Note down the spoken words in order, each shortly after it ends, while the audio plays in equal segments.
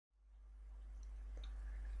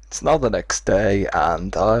It's now the next day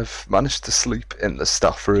and I've managed to sleep in the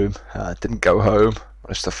staff room. Didn't go home,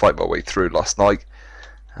 managed to fight my way through last night,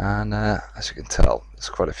 and as you can tell there's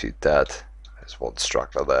quite a few dead. There's one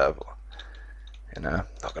straggler there, but you know,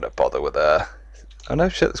 not going to bother with there. Oh no,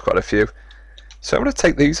 shit, there's quite a few. So I'm going to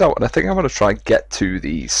take these out and I think I'm going to try and get to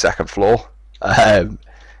the second floor.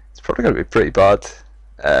 It's probably going to be pretty bad.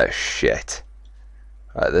 Shit.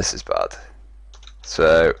 Right, this is bad.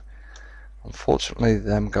 So unfortunately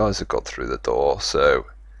them guys have got through the door, so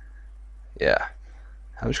yeah.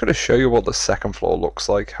 I'm just going to show you what the second floor looks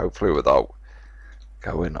like, hopefully without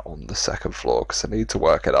going on the second floor, because I need to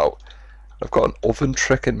work it out. I've got an oven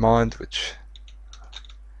trick in mind, which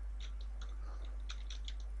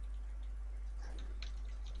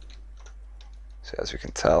so as you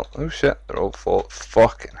can tell, oh shit, they're all for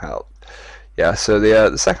fucking hell. Yeah, so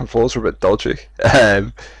the second floors are a bit dodgy.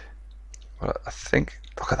 Well, I think,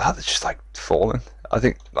 look at that, they're just like falling. I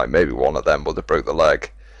think like maybe one of them would have broke the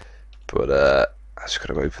leg, but I just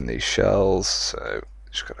got to open these shells, so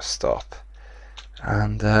just got to stop.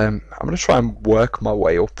 And I'm going to try and work my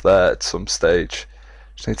way up there at some stage.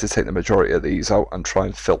 Just need to take the majority of these out and try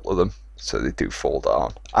and filter them so they do fall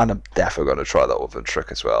down. And I'm definitely going to try that oven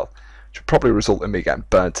trick as well, which will probably result in me getting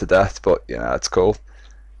burnt to death, but you know, it's cool.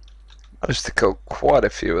 I managed to kill quite a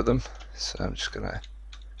few of them, so I'm just going to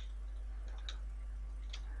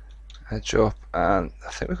edge up, and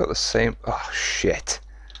I think we've got the same. Oh shit.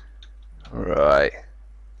 Right,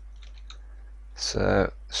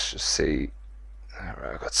 so let's just see.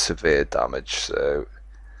 Alright, I've got severe damage, so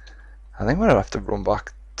I think we're going to have to run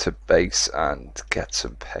back to base and get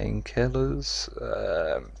some painkillers.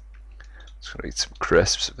 Just going to eat some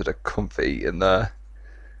crisps, a bit of comfy in there,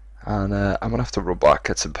 and I'm going to have to run back,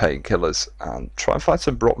 get some painkillers, and try and find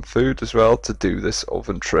some rotten food as well to do this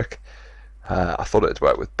oven trick. I thought it'd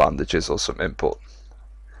work with bandages or something, but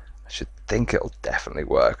I should think it'll definitely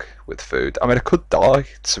work with food. I mean, I could die,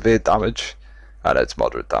 severe damage. I know it's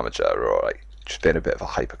moderate damage there, alright. Just being a bit of a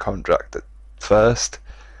hypochondriac at first.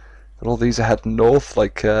 But all these are heading north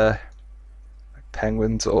like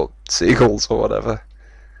penguins or seagulls or whatever.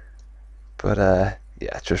 But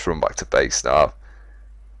yeah, just run back to base now.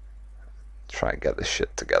 Try and get this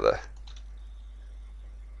shit together.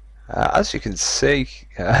 As you can see,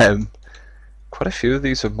 quite a few of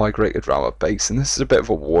these have migrated around our base, and this is a bit of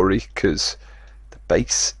a worry because the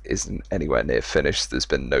base isn't anywhere near finished. There's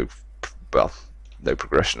been no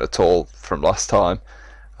progression at all from last time.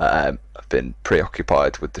 I've been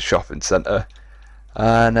preoccupied with the shopping centre,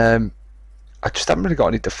 and I just haven't really got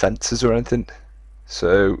any defences or anything.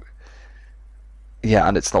 So yeah,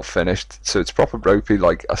 and it's not finished, so it's proper ropey.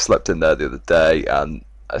 Like, I slept in there the other day, and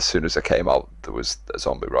as soon as I came out there was a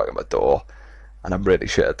zombie right at my door. And I'm really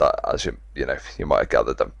shit at that, as you know, you might have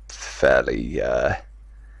gathered. I'm fairly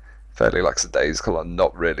lackadaisical. I'm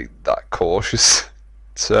not really that cautious,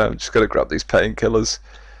 so I'm just gonna grab these painkillers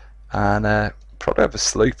and probably have a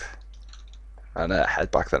sleep and head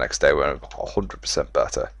back the next day when I'm 100%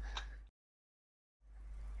 better.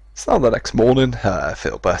 It's now the next morning. I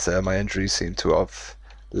feel better. My injuries seem to have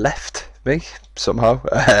left me somehow.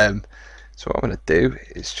 So what I'm gonna do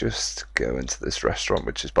is just go into this restaurant,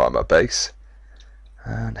 which is by my base,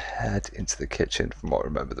 and head into the kitchen. From what I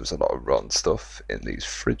remember, there was a lot of rotten stuff in these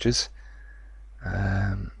fridges.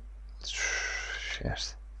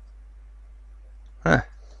 Shit. Huh.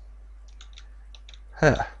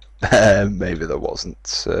 Maybe there wasn't.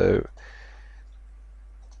 So,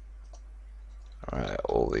 alright,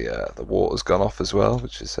 all the water's gone off as well,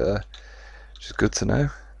 which is good to know.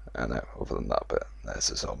 And other than that bit, there's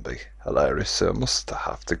a zombie. Hilarious. So I must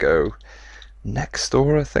have to go next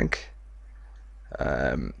door, I think.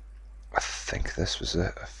 I think this was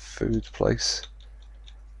a food place.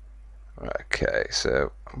 Right, okay,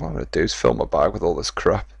 so what I'm going to do is fill my bag with all this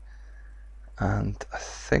crap, and I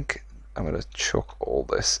think I'm going to chuck all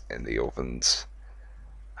this in the ovens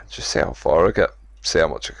and just see how far I get, see how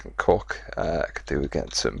much I can cook. I could do with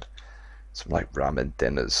getting some like ramen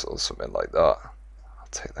dinners or something like that. I'll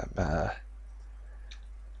take them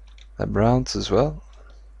rounds as well.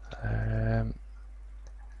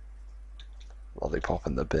 Lollipop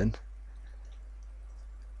in the bin.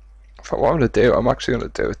 In fact, what I'm going to do, I'm actually going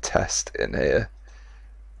to do a test in here.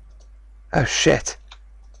 Oh shit!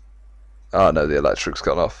 Oh no, the electric's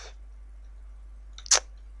gone off.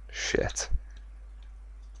 Shit.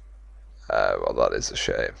 Well, that is a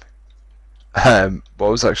shame. What I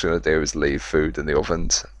was actually going to do is leave food in the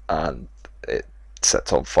ovens and it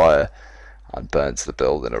sets on fire and burns the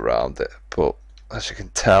building around it. But as you can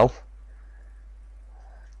tell,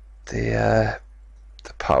 the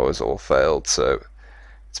power's all failed, so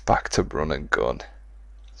it's back to run and gun.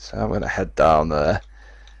 So I'm going to head down there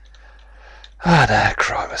and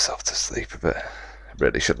cry myself to sleep a bit. I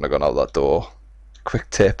really shouldn't have gone out that door. Quick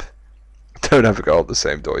tip, don't ever go out the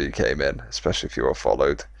same door you came in, especially if you were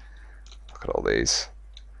followed. Look at all these.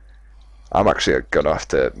 I'm actually going to have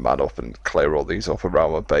to man up and clear all these up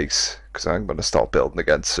around my base, because I'm going to start building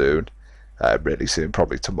again soon. Really soon,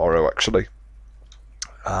 probably tomorrow actually.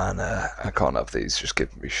 And I can't have these just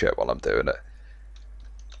giving me shit while I'm doing it.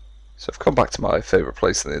 So I've come back to my favourite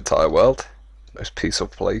place in the entire world. Most peaceful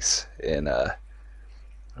place in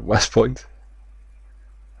Westpoint.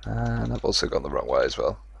 And I've also gone the wrong way as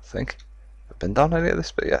well, I think. I've been down any of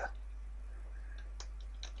this bit yet?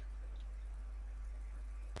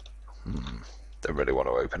 Don't really want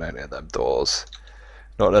to open any of them doors.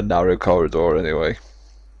 Not in a narrow corridor anyway.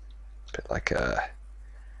 Bit like a...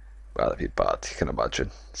 well, that'd be bad, you can imagine.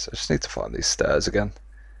 So I just need to find these stairs again.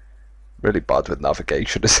 Really bad with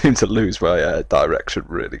navigation. I seem to lose my direction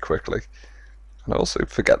really quickly. And I also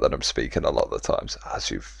forget that I'm speaking a lot of the times,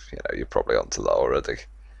 as you're probably onto that already.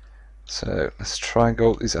 So let's try and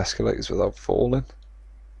go up these escalators without falling.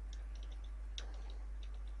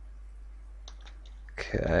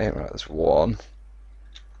 Okay, right, there's one.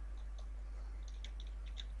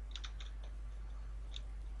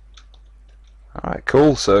 Alright,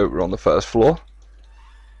 cool, so we're on the first floor.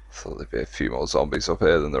 Thought there'd be a few more zombies up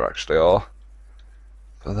here than there actually are.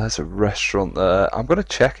 But there's a restaurant there. I'm going to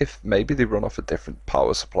check if maybe they run off a different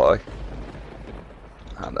power supply.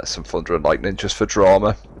 And there's some thunder and lightning just for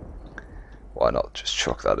drama. Why not just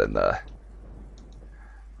chuck that in there?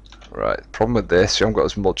 Right, problem with this, you haven't got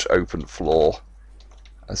as much open floor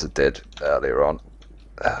as I did earlier on.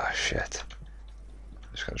 Ah, shit. I'm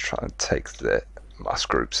just going to try and take the mass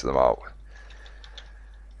groups of them out.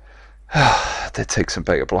 I did take some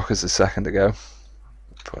beta blockers a second ago.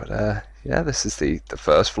 But yeah, this is the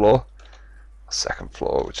first floor. Second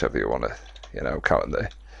floor, whichever you want to, counting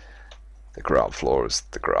the ground floor as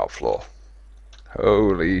the ground floor.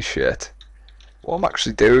 Holy shit. What I'm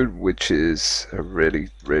actually doing, which is a really,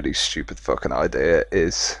 really stupid fucking idea,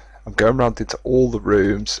 is I'm going around into all the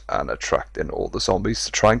rooms and attracting all the zombies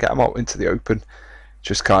to try and get them out into the open.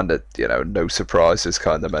 Just kind of, no surprises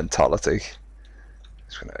kind of mentality.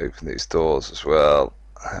 Just going to open these doors as well,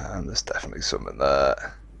 and there's definitely some in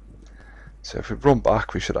there. So if we run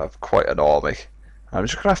back, we should have quite an army. I'm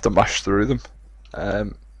just going to have to mash through them. I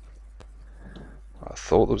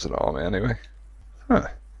thought there was an army anyway. Huh.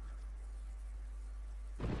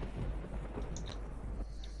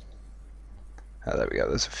 Oh, there we go,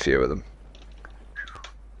 there's a few of them.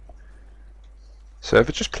 So if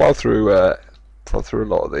I just plow through a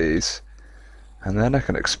lot of these, and then I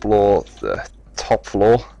can explore the top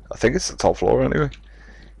floor. I think it's the top floor anyway.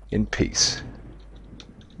 In peace.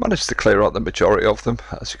 Managed to clear out the majority of them,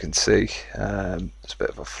 as you can see. There's a bit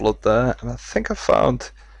of a flood there, and I think I found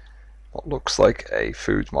what looks like a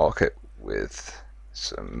food market with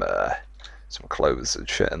some clothes and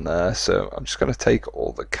shit in there. So I'm just going to take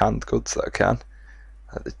all the canned goods that I can.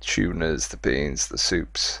 The tunas, the beans, the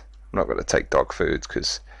soups. I'm not going to take dog food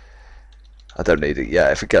because I don't need it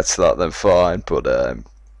yet. If it gets to that, then fine. But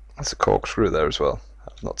there's a corkscrew there as well.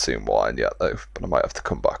 I've not seen wine yet though, but I might have to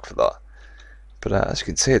come back for that. But as you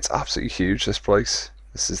can see, it's absolutely huge, this place.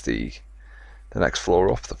 This is the next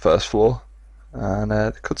floor up, the first floor. And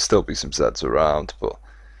there could still be some Zeds around, but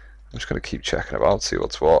I'm just going to keep checking about, see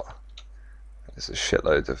what's what. There's a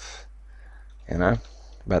shitload of,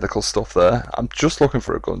 medical stuff there. I'm just looking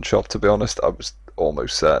for a gun shop, to be honest. I was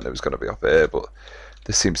almost certain it was going to be up here, but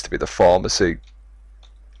this seems to be the pharmacy.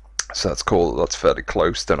 So that's cool, that's fairly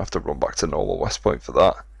close. Don't have to run back to normal Westpoint for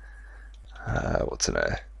that. What's in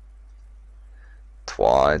here?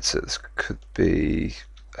 Twine, so this could be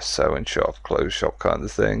a sewing shop, clothes shop kind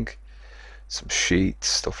of thing. Some sheets,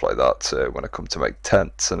 stuff like that, so when I come to make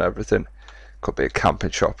tents and everything. Could be a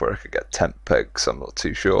camping shop where I could get tent pegs, I'm not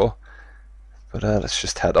too sure. But let's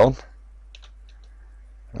just head on.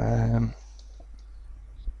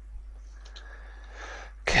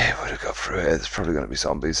 Okay, what do we got through here? There's probably going to be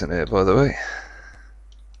zombies in here, by the way.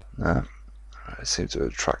 No. I seem to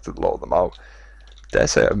have attracted a lot of them out. Dare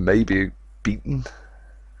say I maybe beaten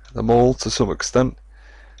them all to some extent.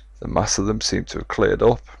 The mass of them seem to have cleared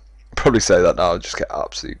up. I'd probably say that now, I'll just get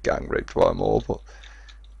absolutely gang raped by them all, but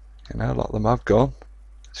a lot of them have gone,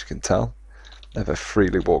 as you can tell. Never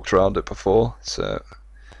freely walked around it before, so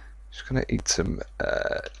just gonna eat some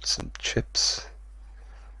chips.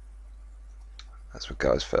 As the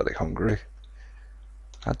guy's fairly hungry.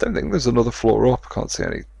 I don't think there's another floor up. I can't see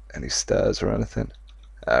any stairs or anything.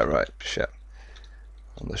 Right, shit.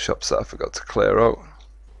 On the shops that I forgot to clear out.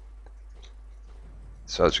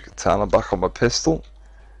 So as you can tell, I'm back on my pistol.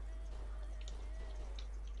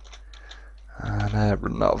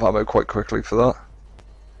 run out of ammo quite quickly for that.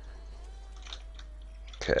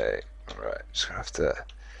 Okay, alright, just gonna have to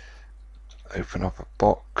open up a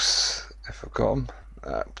box if I've got them.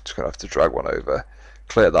 Just gonna have to drag one over,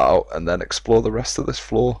 clear that out, and then explore the rest of this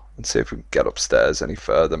floor and see if we can get upstairs any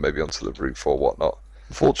further, maybe onto the roof or whatnot.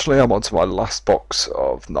 Unfortunately, I'm onto my last box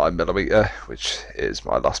of 9mm, which is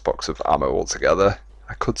my last box of ammo altogether.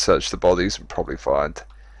 I could search the bodies and probably find,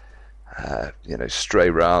 you know, stray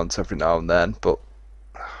rounds every now and then, but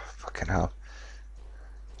fucking hell.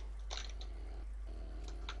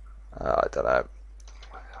 I don't know.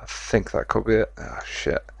 I think that could be it. Oh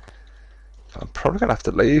shit. I'm probably gonna have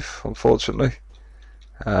to leave, unfortunately.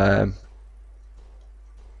 There's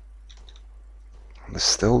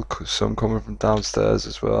still some coming from downstairs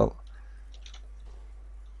as well.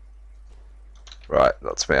 Right,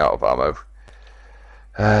 that's me out of ammo.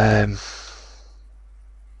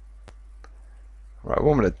 Right,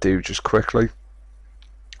 what I'm gonna do just quickly,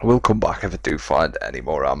 I will come back if I do find any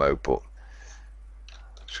more ammo, but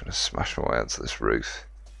I'm just gonna smash my way onto this roof.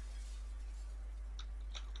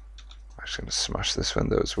 I'm actually gonna smash this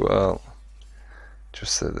window as well,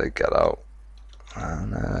 just so they get out.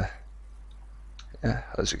 And yeah,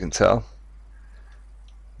 as you can tell,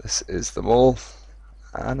 this is the mall,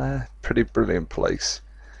 and a pretty brilliant place.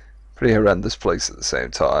 Pretty horrendous place at the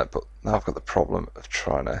same time, but now I've got the problem of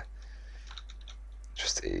trying to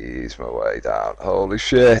just ease my way down. Holy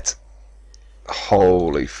shit!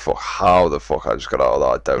 Holy fuck, how the fuck I just got out of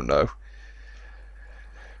that, I don't know.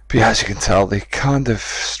 But yeah, as you can tell, they kind of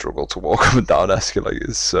struggle to walk up and down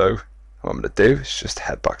escalators, so what I'm going to do is just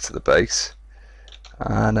head back to the base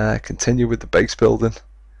and continue with the base building.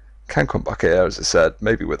 Can come back here, as I said,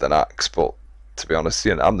 maybe with an axe, but to be honest,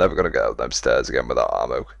 you know, I'm never going to get up them stairs again without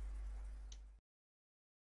ammo.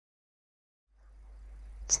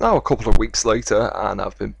 It's now a couple of weeks later, and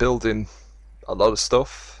I've been building a lot of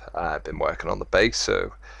stuff. I've been working on the base,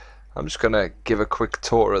 so I'm just going to give a quick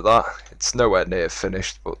tour of that. It's nowhere near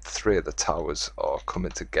finished, but 3 of the towers are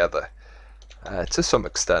coming together to some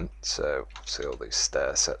extent. So see, all these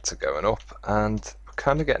stair sets are going up, and we're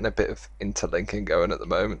kind of getting a bit of interlinking going at the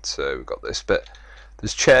moment. So we've got this bit.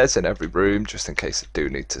 There's chairs in every room just in case I do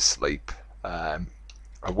need to sleep. I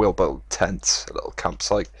will build tents, a little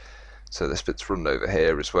campsite. So this bit's running over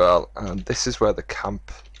here as well, and this is where the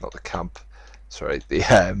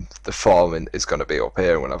farming is going to be up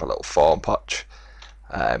here. We're going to have a little farm patch,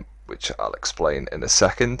 which I'll explain in a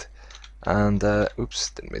second. And oops,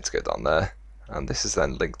 didn't mean to go down there. And this is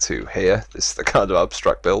then linked to here. This is the kind of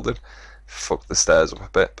abstract building. Fuck the stairs up a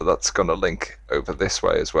bit, but that's going to link over this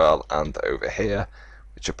way as well, and over here,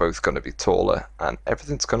 which are both going to be taller, and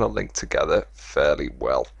everything's going to link together fairly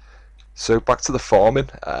well. So back to the farming.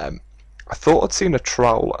 I thought I'd seen a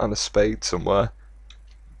trowel and a spade somewhere,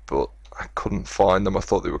 but I couldn't find them. I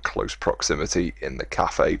thought they were close proximity in the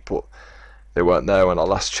cafe, but they weren't there when I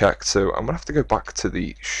last checked. So I'm going to have to go back to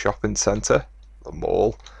the shopping centre, the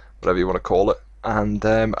mall, whatever you want to call it. And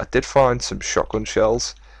I did find some shotgun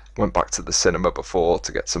shells. Went back to the cinema before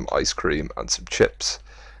to get some ice cream and some chips.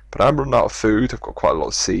 But I'm running out of food. I've got quite a lot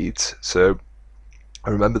of seeds. So I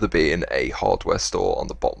remember there being a hardware store on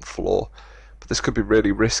the bottom floor. But this could be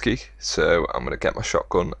really risky, so I'm going to get my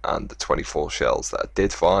shotgun and the 24 shells that I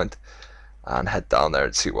did find and head down there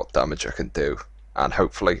and see what damage I can do, and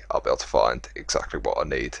hopefully I'll be able to find exactly what I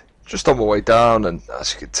need. Just on my way down, and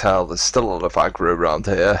as you can tell, there's still a lot of aggro around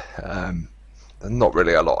here. There's not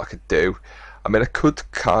really a lot I could do. I mean, I could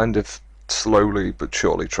kind of slowly but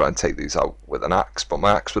surely try and take these out with an axe, but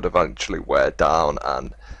my axe would eventually wear down,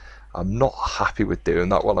 and I'm not happy with doing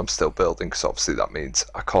that while I'm still building, because obviously that means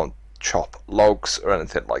I can't chop logs or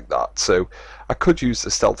anything like that. So I could use the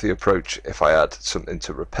stealthy approach if I had something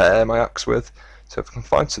to repair my axe with. So if I can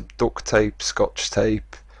find some duct tape, scotch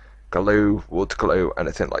tape, glue, wood glue,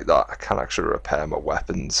 anything like that, I can actually repair my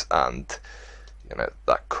weapons, and you know,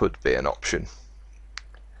 that could be an option.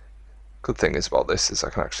 Good thing is about this is I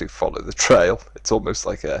can actually follow the trail. It's almost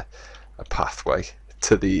like a pathway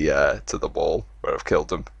to the wall where I've killed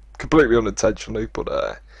them, completely unintentionally,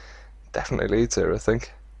 but definitely leads here, I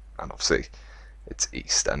think. And obviously it's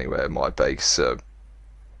east anyway, my base, so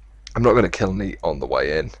I'm not going to kill any on the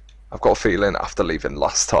way in. I've got a feeling after leaving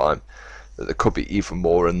last time that there could be even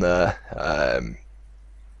more in there.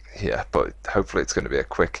 Yeah, but hopefully it's going to be a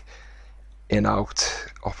quick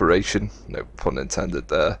in-out operation, no pun intended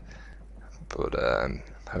there. But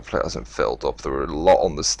hopefully it hasn't filled up. There were a lot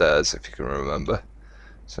on the stairs, if you can remember.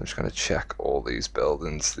 So I'm just going to check all these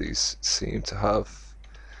buildings. These seem to have...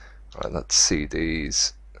 Right, that's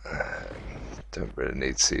CDs. Don't really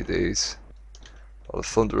need CDs. A lot of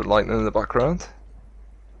thunder and lightning in the background.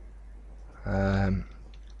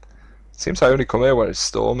 Seems I only come here when it's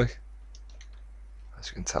stormy. As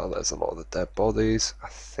you can tell, there's a lot of the dead bodies. I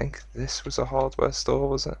think this was a hardware store,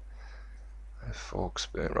 was it? A fork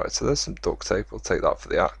spoon, right? So there's some duct tape. We'll take that for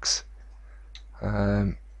the axe.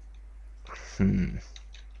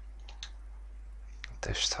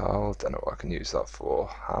 Dish towel. Don't know what I can use that for.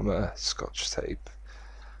 Hammer, scotch tape.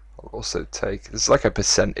 I'll also take. There's like a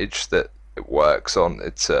percentage that it works on.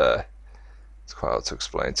 It's quite hard to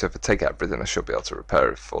explain. So if I take everything, I should be able to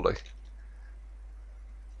repair it fully.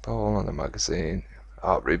 Ball on the magazine.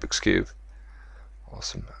 Rubik's cube.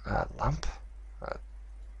 Awesome. Lamp.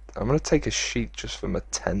 I'm gonna take a sheet just for my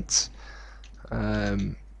tent.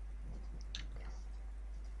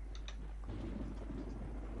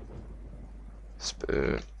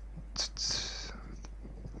 Spoon.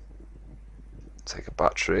 Take a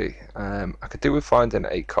battery. I could do with finding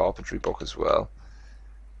a carpentry book as well,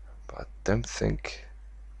 but I don't think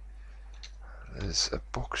there's a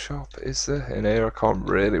bookshop, is there, in here? I can't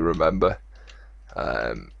really remember.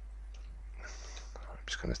 I'm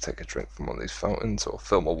just going to take a drink from one of these fountains or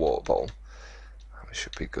fill my water bottle. We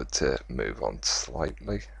should be good to move on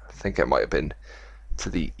slightly. I think it might have been to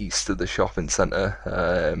the east of the shopping centre.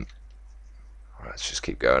 Let's just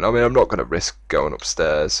keep going. I mean, I'm not going to risk going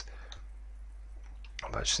upstairs.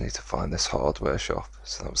 I just need to find this hardware shop.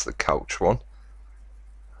 So that was the couch one.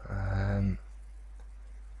 I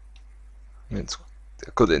mean, it's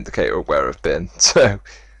a good indicator of where I've been. So,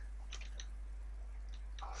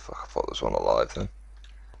 oh, fuck, I thought there was one alive then.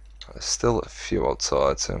 There's still a few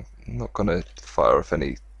outside, so I'm not going to fire off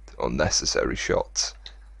any unnecessary shots.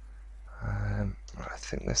 Right, I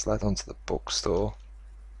think this led onto the bookstore.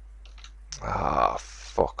 Ah,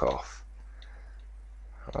 fuck off.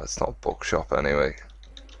 Right, it's not a bookshop anyway.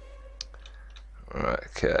 Right,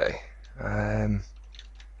 okay.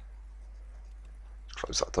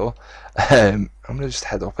 Close that door. I'm going to just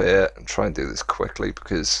head up here and try and do this quickly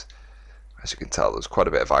because, as you can tell, there's quite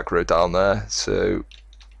a bit of aggro down there. So,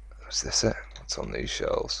 is this it? What's on these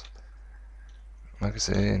shelves?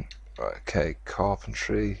 Magazine. Right, okay.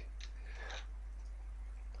 Carpentry.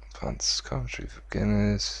 Advanced carpentry for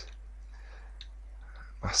beginners.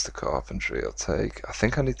 Master carpentry I'll take. I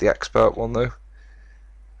think I need the expert one though.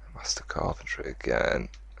 Master carpentry again.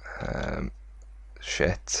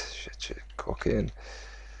 Shit. Cooking.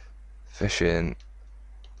 Fishing.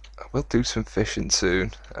 I will do some fishing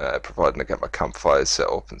soon, providing I get my campfires set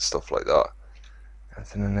up and stuff like that.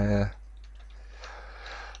 Anything in here?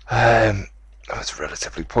 It's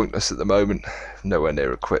relatively pointless at the moment. Nowhere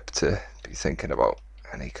near equipped to be thinking about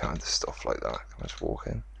any kind of stuff like that. Can I just walk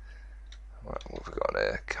in? Right, what have we got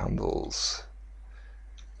here? Candles.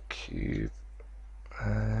 Cube.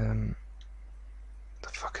 The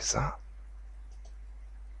fuck is that?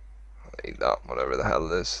 I'll eat that, whatever the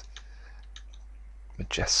hell it is.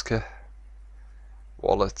 Majeska.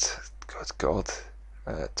 Wallet. Good God.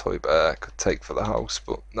 Toy bear. Could take for the house,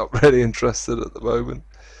 but not really interested at the moment.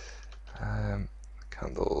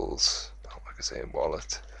 Candles. Magazine.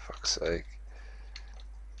 Wallet. For fuck's sake.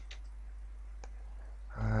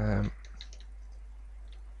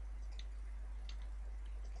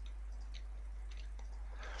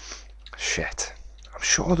 Shit. I'm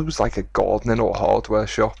sure there was like a gardening or hardware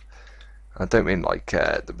shop. I don't mean like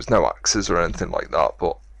there was no axes or anything like that,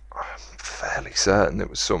 but I'm fairly certain it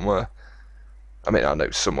was somewhere. I mean, I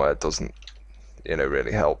know somewhere doesn't,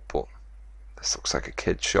 really help, but this looks like a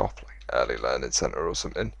kid's shop, like early learning centre or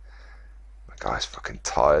something. My guy's fucking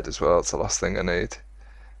tired as well. It's the last thing I need.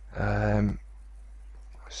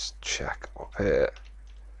 Let's check up here.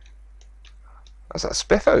 Is that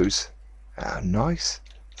Spiffos? Ah, nice.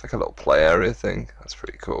 It's like a little play area thing. That's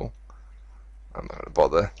pretty cool. I'm not going to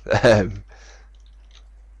bother.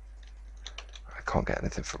 I can't get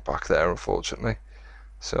anything from back there, unfortunately.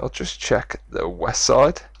 So I'll just check the west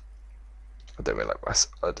side. I don't mean like west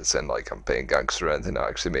side as in like I'm being gangster or anything. I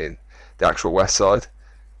actually mean the actual west side.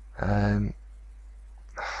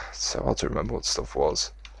 So hard to remember what stuff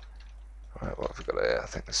was. Right, what have we got here? I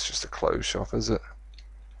think this is just a clothes shop, is it?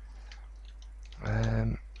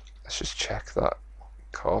 Let's just check that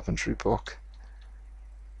carpentry book.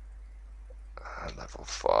 Level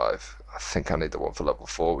 5. I think I need the one for level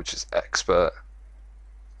 4, which is expert.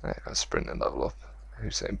 There you go, sprint and level up.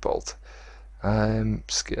 Usain Bolt.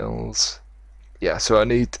 Skills. Yeah, so I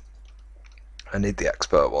need the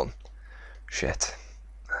expert one. Shit.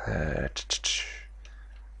 What have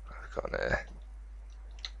we got in here?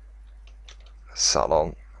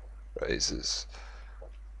 Salon. Razors.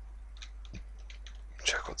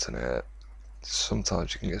 Check what's in here.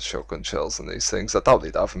 Sometimes you can get shotgun shells in these things. I doubt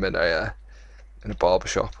they'd have them in a barber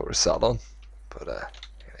shop or a salon, but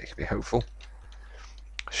you can be hopeful.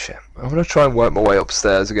 Shit. I'm gonna try and work my way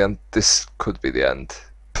upstairs again. This could be the end.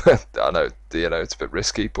 I know, it's a bit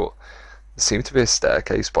risky, but there seemed to be a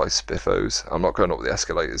staircase by Spiffos. I'm not going up the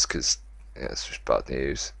escalators because it's just bad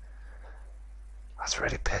news. That's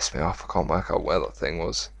really pissed me off. I can't work out where that thing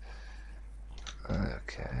was.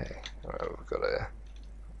 Okay. Alright, we've got it.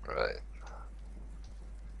 Right.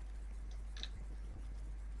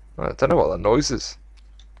 I don't know what that noise is.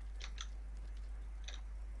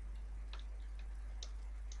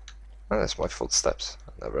 Oh, that's my footsteps.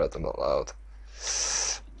 I never heard them that loud.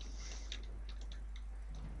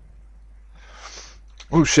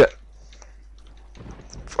 Oh shit.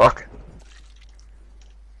 Fuck.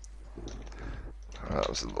 Oh, that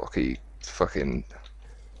was a lucky fucking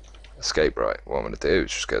escape. Right, what I'm gonna do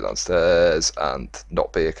is just go downstairs and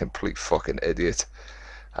not be a complete fucking idiot.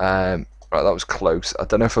 Right, that was close. I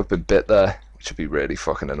don't know if I've been bit there, which would be really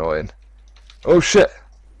fucking annoying. Oh shit.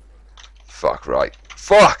 Fuck, right.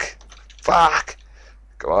 Fuck! Fuck!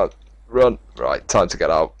 Come on, run. Right, time to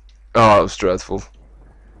get out. Oh, that was dreadful.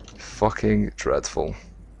 Fucking dreadful.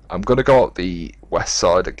 I'm gonna go up the west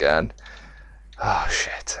side again. Oh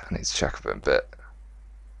shit, I need to check up a bit.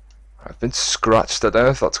 I've been scratched. I don't know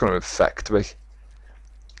if that's going to affect me.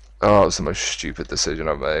 Oh, it was the most stupid decision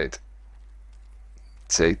I've made.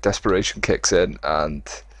 See, desperation kicks in and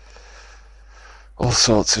all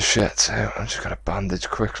sorts of shit. So I'm just going to bandage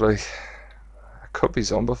quickly. I could be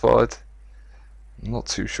zombified. I'm not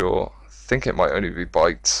too sure. I think it might only be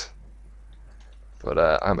bites.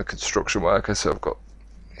 But I'm a construction worker, so I've got,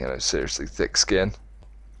 seriously thick skin.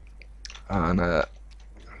 And I'm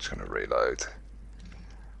just going to reload.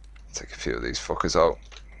 Take a few of these fuckers out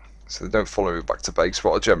so they don't follow me back to base.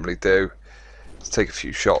 What I generally do is take a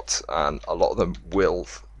few shots, and a lot of them will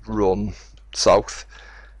run south,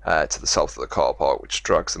 to the south of the car park, which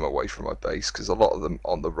drags them away from my base, because a lot of them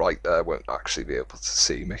on the right there won't actually be able to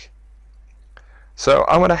see me. So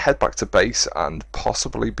I'm going to head back to base and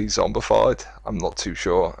possibly be zombified. I'm not too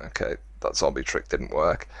sure. Okay, that zombie trick didn't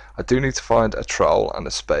work. I do need to find a trowel and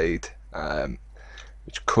a spade,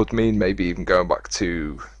 which could mean maybe even going back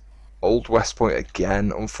to old Westpoint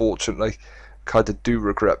again, unfortunately. Kind of do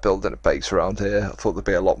regret building a base around here. I thought there'd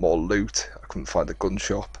be a lot more loot. I couldn't find a gun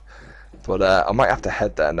shop. But I might have to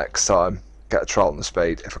head there next time, get a trowel and a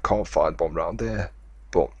spade if I can't find one around here.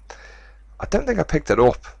 But I don't think I picked it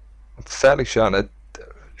up. I'm fairly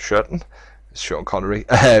certain, Sean Connery,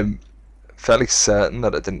 fairly certain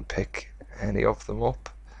that I didn't pick any of them up.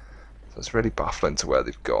 So it's really baffling to where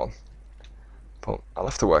they've gone. But I'll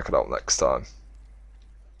have to work it out next time.